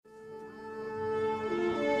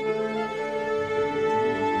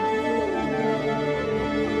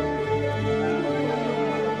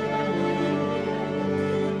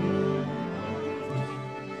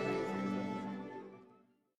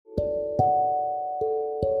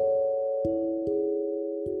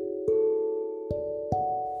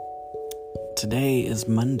Today is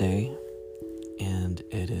Monday, and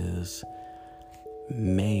it is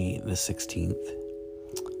May the 16th.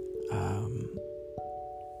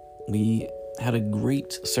 We had a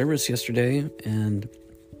great service yesterday, and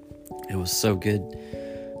it was so good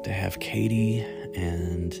to have Katie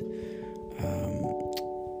and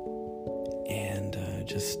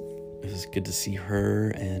it was good to see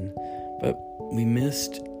her, but we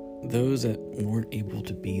missed those that weren't able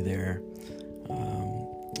to be there,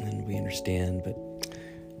 and we understand, but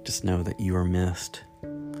just know that you are missed.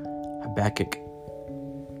 Habakkuk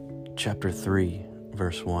chapter 3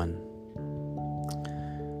 verse 1.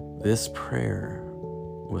 This prayer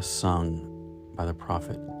was sung by the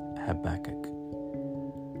prophet Habakkuk.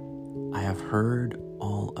 I have heard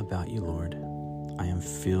all about you, Lord. I am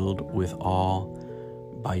filled with awe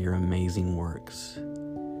by your amazing works.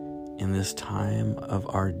 In this time of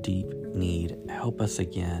our deep need, help us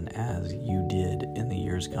again as you did in the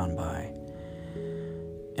years gone by.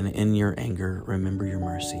 And in your anger, remember your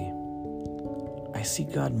mercy. I see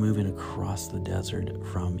God moving across the desert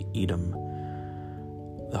from Edom,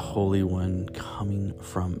 the Holy One coming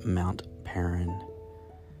from Mount Paran.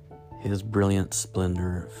 His brilliant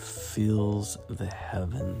splendor fills the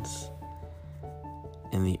heavens,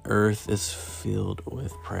 and the earth is filled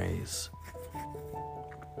with praise.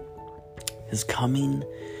 His coming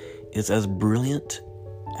is as brilliant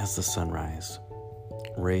as the sunrise.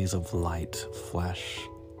 Rays of light flash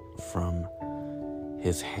from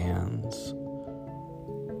his hands,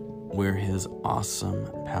 where his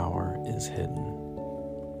awesome power is hidden.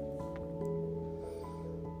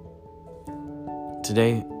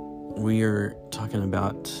 Today, we are talking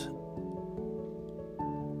about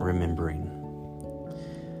remembering.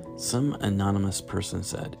 Some anonymous person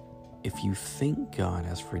said, if you think God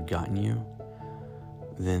has forgotten you,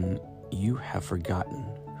 then you have forgotten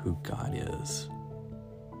who God is.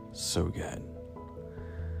 So good.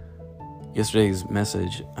 Yesterday's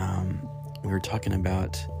message, we were talking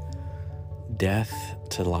about death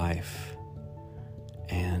to life,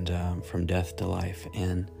 and from death to life,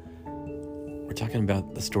 and we're talking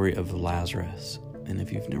about the story of Lazarus. And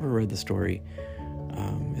if you've never read the story,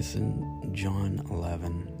 it's in John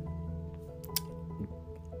 11.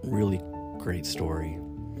 Really great story.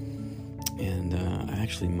 And I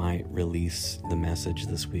actually might release the message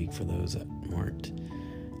this week for those that weren't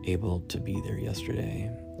able to be there yesterday.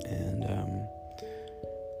 And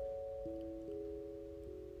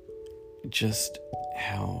just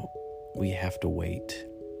how we have to wait.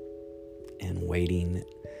 And waiting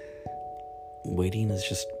is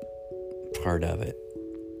just part of it.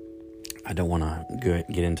 I don't want to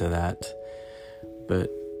get into that, but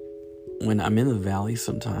when I'm in the valley,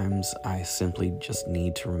 sometimes I simply just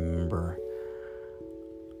need to remember.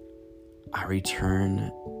 I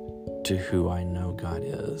return to who I know God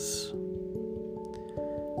is.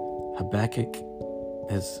 Habakkuk,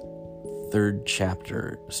 his third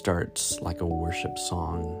chapter, starts like a worship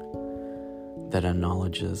song that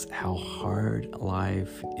acknowledges how hard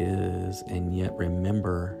life is, and yet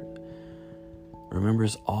remembers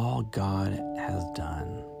all God has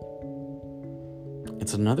done.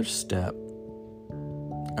 It's another step,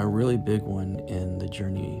 a really big one in the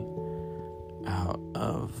journey out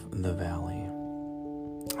of the valley.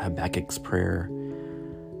 Habakkuk's prayer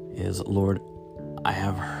is, Lord, I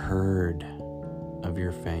have heard of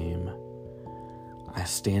your fame. I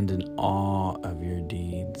stand in awe of your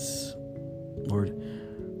deeds. Lord,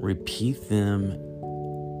 repeat them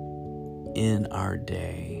in our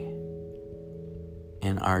day.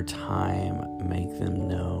 In our time, make them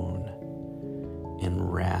known. In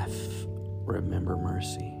wrath, remember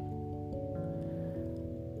mercy.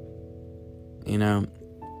 You know,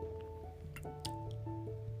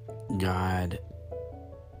 God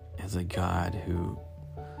is a God who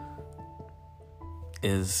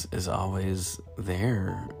is always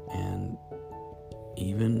there, and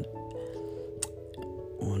even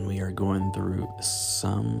when we are going through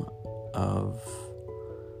some of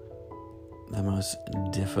the most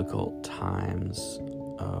difficult times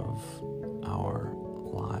of our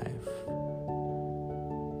life,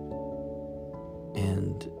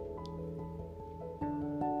 and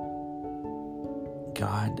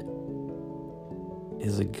God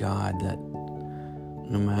is a God that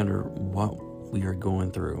no matter what we are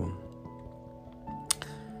going through,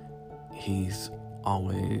 He's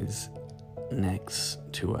always next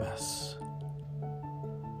to us.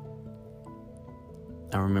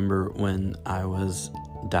 I remember when I was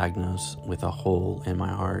diagnosed with a hole in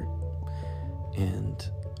my heart, and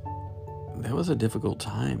that was a difficult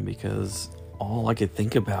time because all I could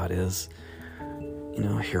think about is,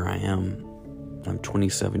 here I am I'm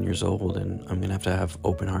 27 years old, and I'm going to have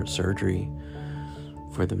open heart surgery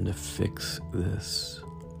for them to fix this.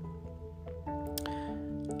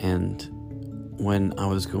 And when I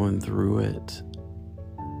was going through it,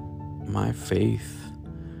 my faith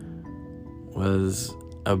was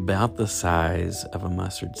about the size of a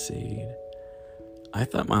mustard seed. I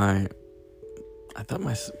thought my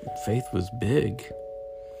faith was big.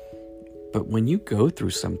 But when you go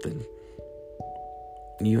through something,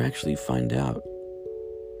 you actually find out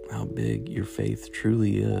how big your faith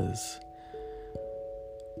truly is.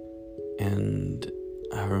 And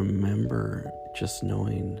I remember just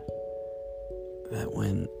knowing that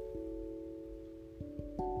when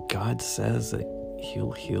God says that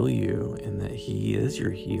He'll heal you, and that He is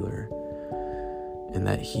your healer, and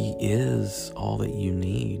that He is all that you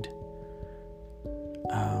need,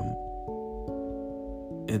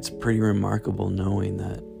 it's pretty remarkable knowing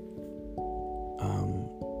that,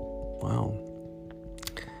 wow,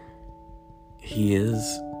 He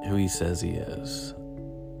is who He says He is.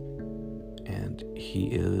 And He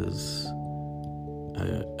is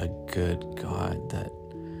a good God that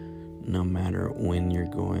no matter when you're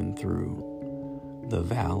going through the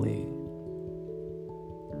valley,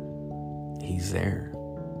 He's there.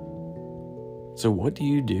 So what do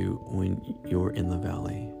you do when you're in the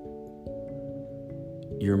valley?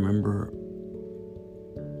 You remember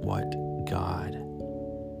what God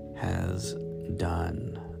has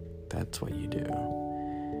done. That's what you do.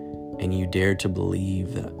 And you dare to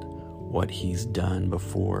believe that what He's done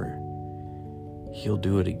before, He'll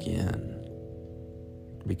do it again,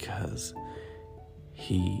 because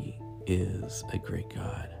He is a great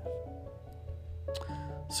God.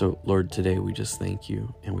 So, Lord, today we just thank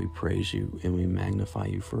You, and we praise You, and we magnify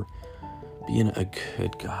You for being a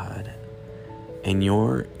good God. And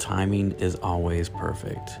Your timing is always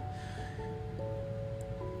perfect,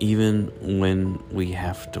 even when we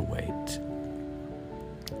have to wait.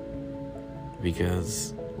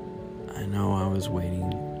 Because I know I was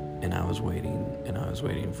waiting, and I was waiting, and I was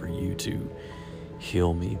waiting for You to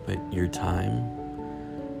heal me, but Your timing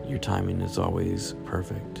is always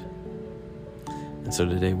perfect. And so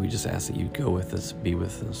today we just ask that You go with us, be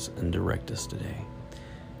with us, and direct us today.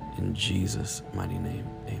 In Jesus' mighty name,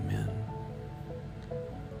 amen.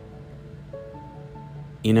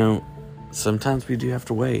 You know, sometimes we do have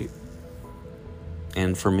to wait.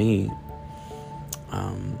 And for me,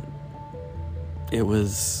 it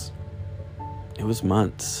was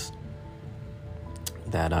months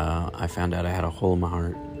that I found out I had a hole in my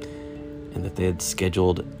heart, and that they had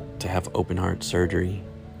scheduled to have open heart surgery,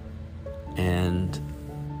 and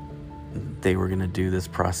they were going to do this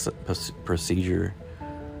procedure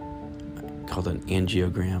called an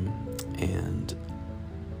angiogram. And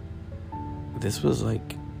this was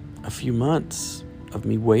like a few months of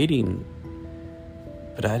me waiting,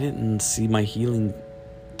 but I didn't see my healing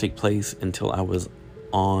take place until I was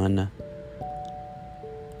on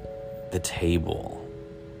the table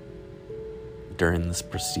during this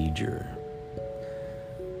procedure.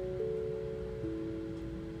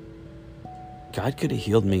 God could have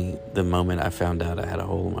healed me the moment I found out I had a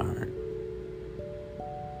hole in my heart,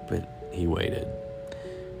 but He waited,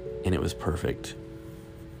 and it was perfect.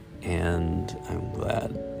 And I'm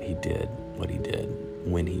glad He did what He did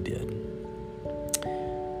when He did.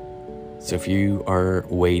 So if you are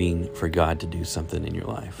waiting for God to do something in your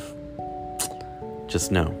life,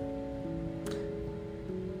 just know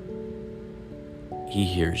He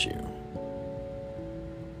hears you,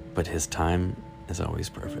 but His time is always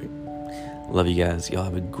perfect. Love you guys. Y'all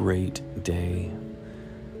have a great day.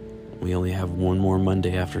 We only have one more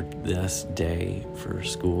Monday after this day for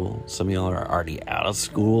school. Some of y'all are already out of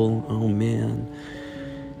school. Oh, man.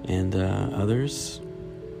 And others,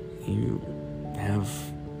 you have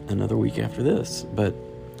another week after this. But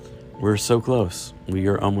we're so close. We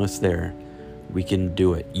are almost there. We can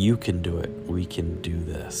do it. You can do it. We can do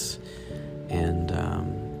this. And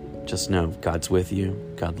just know God's with you.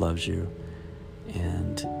 God loves you.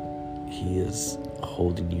 And He is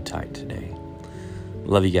holding you tight today.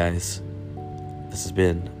 Love you guys. This has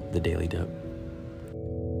been The Daily Dub.